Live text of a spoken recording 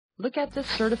Look at this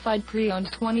certified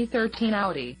pre-owned 2013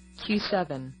 Audi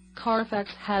Q7. Carfax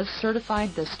has certified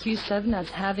this Q7 as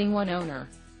having one owner.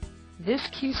 This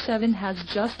Q7 has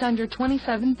just under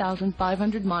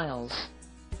 27,500 miles.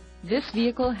 This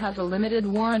vehicle has a limited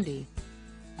warranty.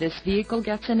 This vehicle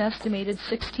gets an estimated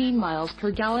 16 miles per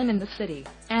gallon in the city,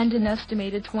 and an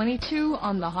estimated 22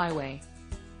 on the highway.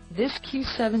 This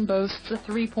Q7 boasts a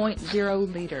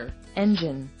 3.0-liter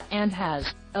engine, and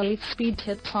has a 8-speed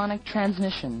Tiptronic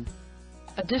transmission.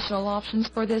 Additional options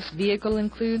for this vehicle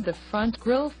include the front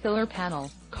grille filler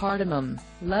panel, cardamom,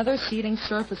 leather seating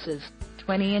surfaces,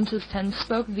 20 inches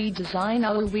 10-spoke V-design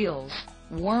alloy wheels,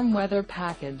 warm weather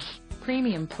package,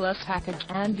 premium plus package,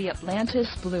 and the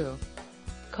Atlantis blue.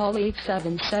 Call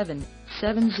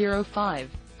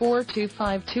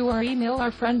 877-705-4252 or email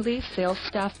our friendly sales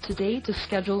staff today to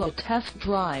schedule a test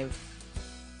drive.